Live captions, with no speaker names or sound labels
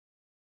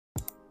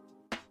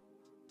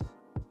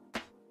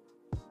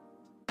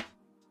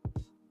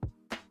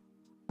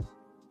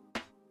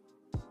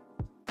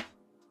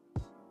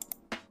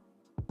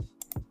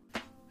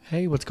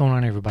Hey, what's going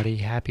on, everybody?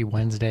 Happy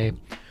Wednesday.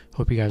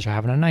 Hope you guys are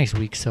having a nice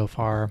week so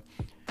far.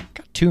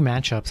 Got two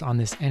matchups on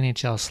this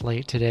NHL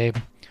slate today.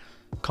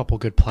 Couple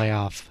good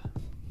playoff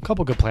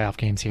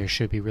games here.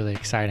 Should be really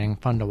exciting,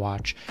 fun to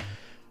watch.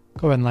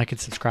 Go ahead and like and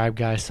subscribe,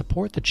 guys.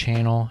 Support the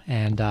channel,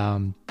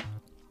 and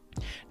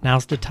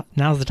now's the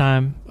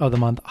time of the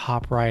month.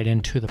 Hop right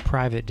into the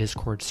private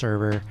Discord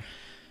server.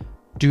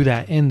 Do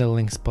that in the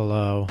links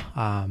below.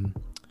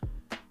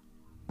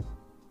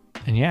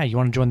 And yeah, you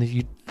want to join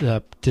the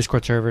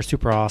Discord server,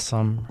 super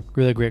awesome,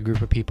 really great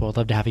group of people. I'd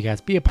love to have you guys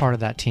be a part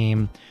of that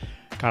team.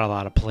 Got a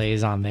lot of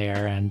plays on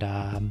there, and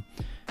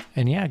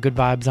yeah, good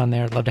vibes on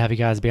there. I'd love to have you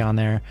guys be on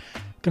there.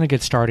 Gonna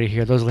get started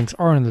here. Those links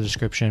are in the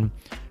description.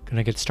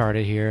 Gonna get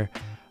started here.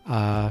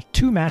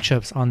 Two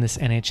matchups on this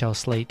NHL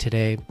slate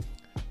today,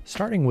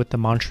 starting with the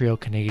Montreal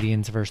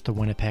Canadiens versus the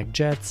Winnipeg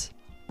Jets.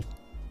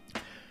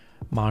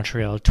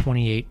 Montreal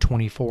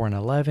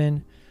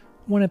 28-24-11.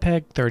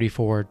 Winnipeg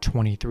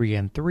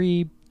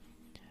 34-23-3.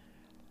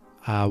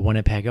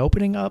 Winnipeg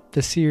opening up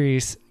the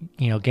series,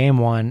 game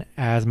one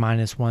as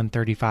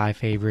 -135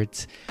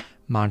 favorites.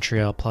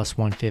 Montreal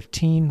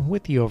 +115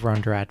 with the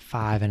over/under at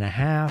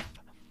 5.5.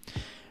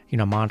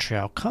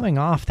 Montreal coming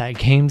off that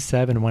game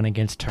 7 win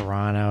against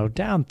Toronto,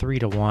 down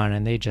 3-1,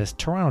 and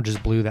Toronto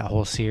just blew that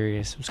whole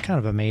series. It was kind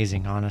of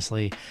amazing,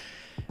 honestly.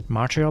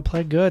 Montreal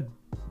played good.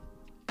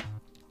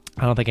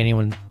 I don't think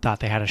anyone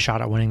thought they had a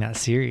shot at winning that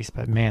series,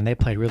 but man, they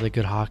played really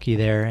good hockey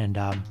there, and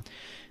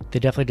they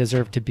definitely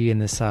deserve to be in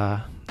this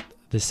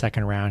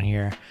second round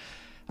here.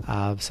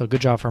 So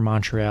good job for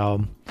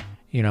Montreal.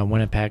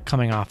 Winnipeg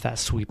coming off that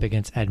sweep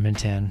against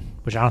Edmonton,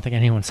 which I don't think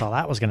anyone saw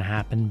that was going to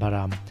happen,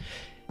 but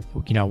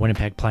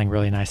Winnipeg playing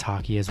really nice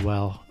hockey as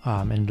well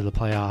into the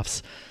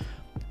playoffs.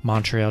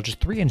 Montreal just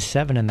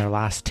 3-7 in their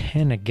last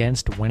 10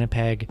 against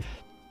Winnipeg.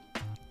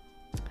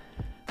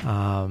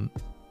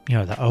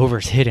 The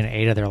overs hit in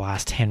 8 of their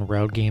last 10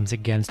 road games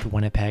against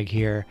Winnipeg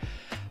here.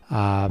 So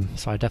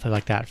I definitely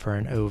like that for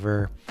an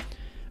over.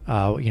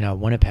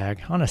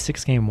 Winnipeg on a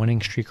 6-game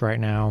winning streak right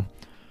now.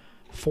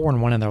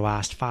 4-1 in their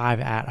last 5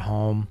 at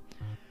home.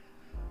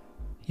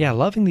 Yeah,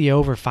 loving the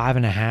over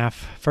 5.5.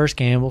 First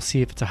game, we'll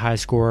see if it's a high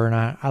score or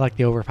not. I like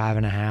the over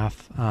 5.5.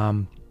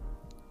 I'm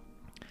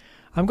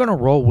going to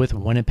roll with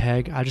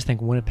Winnipeg. I just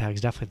think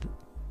Winnipeg's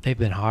they've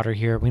been hotter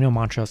here. We know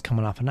Montreal's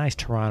coming off a nice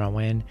Toronto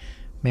win.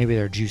 Maybe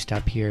they're juiced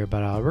up here,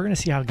 but we're going to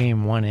see how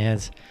game one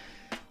is.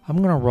 I'm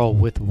going to roll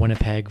with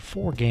Winnipeg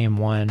for game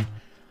one.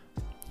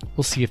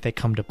 We'll see if they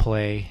come to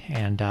play.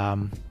 And,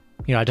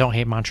 I don't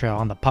hate Montreal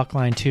on the puck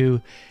line,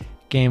 too.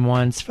 Game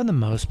ones, for the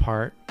most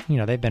part,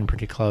 they've been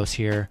pretty close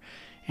here,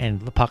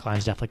 and the puck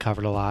line's definitely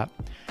covered a lot.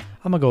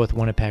 I'm going to go with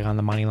Winnipeg on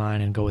the money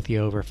line and go with the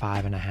over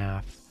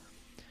 5.5.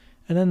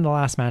 And then the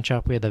last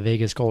matchup, we had the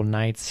Vegas Golden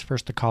Knights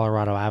versus the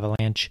Colorado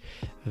Avalanche.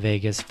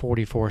 Vegas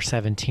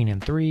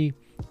 44-17-3.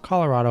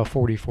 Colorado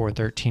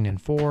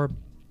 44-13-4.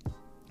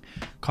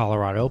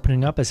 Colorado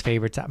opening up as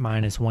favorites at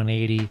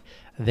 -180.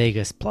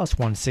 Vegas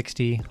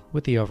 +160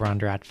 with the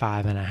over/under at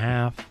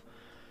 5.5.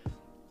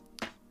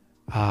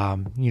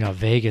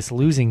 Vegas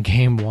losing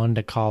game one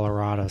to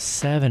Colorado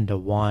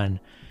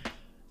 7-1.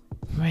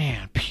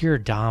 Man, pure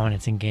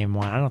dominance in game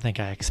one. I don't think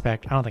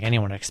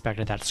anyone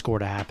expected that score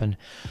to happen.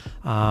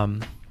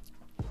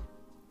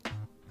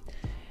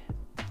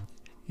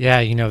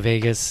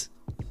 Vegas,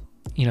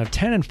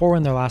 10-4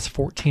 in their last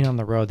 14 on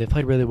the road. They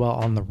played really well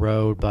on the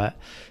road, but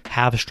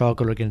have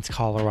struggled against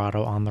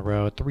Colorado on the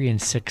road.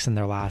 3-6 in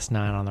their last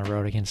 9 on the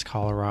road against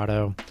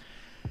Colorado.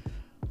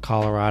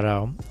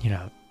 Colorado,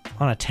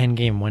 on a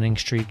 10-game winning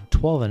streak,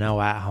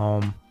 12-0 at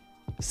home,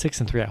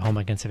 6-3 at home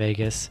against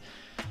Vegas.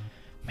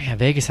 Man,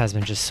 Vegas has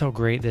been just so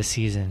great this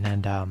season,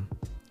 and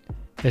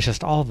it's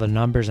just all the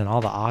numbers and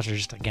all the odds are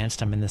just against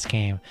them in this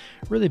game.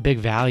 Really big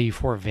value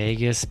for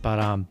Vegas,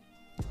 but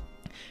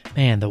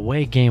man, the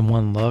way game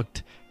one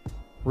looked,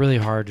 really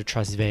hard to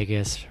trust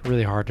Vegas,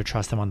 really hard to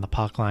trust them on the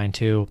puck line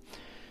too.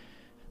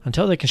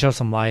 Until they can show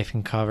some life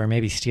and cover,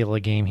 maybe steal a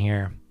game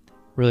here,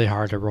 really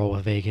hard to roll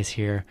with Vegas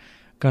here.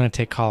 Going to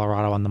take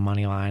Colorado on the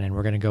money line, and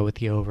we're going to go with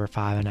the over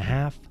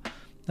 5.5.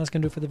 That's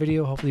going to do it for the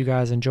video. Hopefully you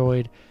guys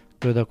enjoyed.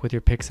 Good luck with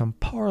your picks and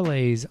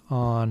parlays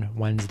on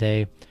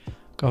Wednesday.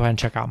 Go ahead and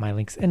check out my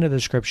links in the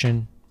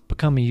description.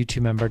 Become a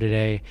YouTube member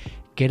today.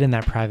 Get in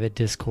that private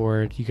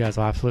Discord. You guys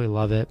will absolutely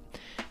love it.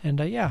 And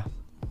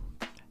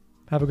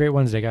have a great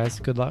Wednesday, guys.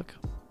 Good luck.